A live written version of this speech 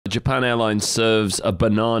Japan Airlines serves a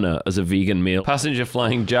banana as a vegan meal. Passenger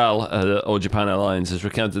flying JAL or Japan Airlines has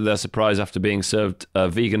recounted their surprise after being served a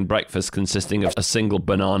vegan breakfast consisting of a single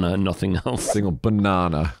banana and nothing else. Single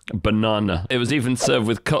banana. Banana. It was even served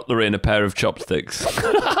with cutlery and a pair of chopsticks.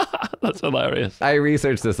 That's hilarious. I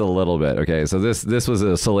researched this a little bit. Okay, so this was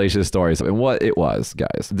a salacious story. So, and what it was,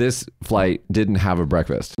 guys, this flight didn't have a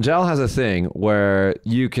breakfast. JAL has a thing where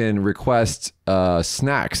you can request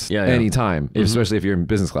snacks anytime, especially if you're in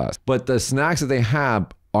business class. But the snacks that they have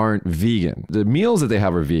aren't vegan. The meals that they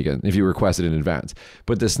have are vegan if you request it in advance.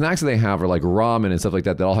 But the snacks that they have are like ramen and stuff like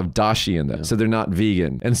that all have dashi in them. Yeah. So they're not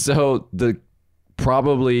vegan. And so the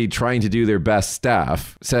probably trying to do their best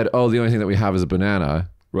staff said, oh, the only thing that we have is a banana.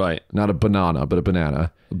 Right. Not a banana, but a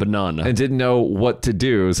banana. A banana. And didn't know what to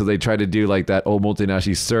do. So they tried to do like that old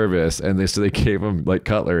multinational service. And they gave them like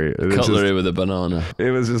cutlery. And cutlery with a banana.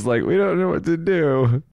 It was just like, we don't know what to do.